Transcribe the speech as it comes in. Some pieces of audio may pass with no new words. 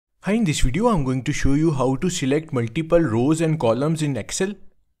Hi, in this video I'm going to show you how to select multiple rows and columns in Excel.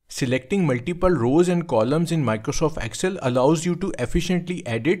 Selecting multiple rows and columns in Microsoft Excel allows you to efficiently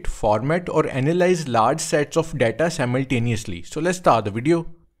edit, format or analyze large sets of data simultaneously. So let's start the video.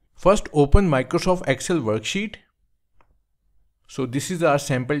 First, open Microsoft Excel worksheet. So this is our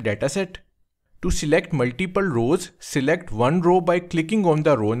sample dataset. To select multiple rows, select one row by clicking on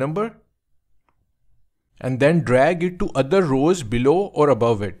the row number and then drag it to other rows below or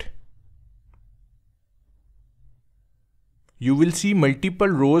above it. You will see multiple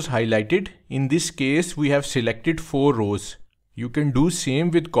rows highlighted. In this case, we have selected 4 rows. You can do same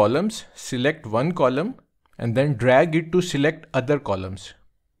with columns. Select one column and then drag it to select other columns.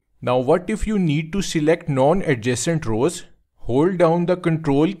 Now what if you need to select non-adjacent rows? Hold down the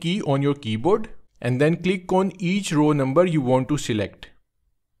Ctrl key on your keyboard and then click on each row number you want to select.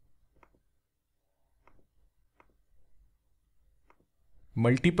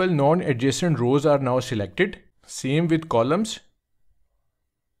 Multiple non-adjacent rows are now selected. Same with columns.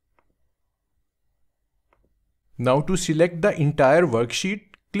 Now to select the entire worksheet,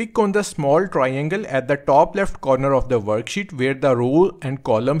 click on the small triangle at the top left corner of the worksheet where the row and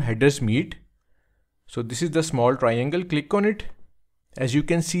column headers meet. So this is the small triangle, click on it. As you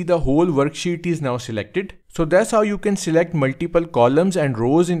can see, the whole worksheet is now selected. So that's how you can select multiple columns and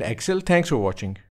rows in Excel. Thanks for watching.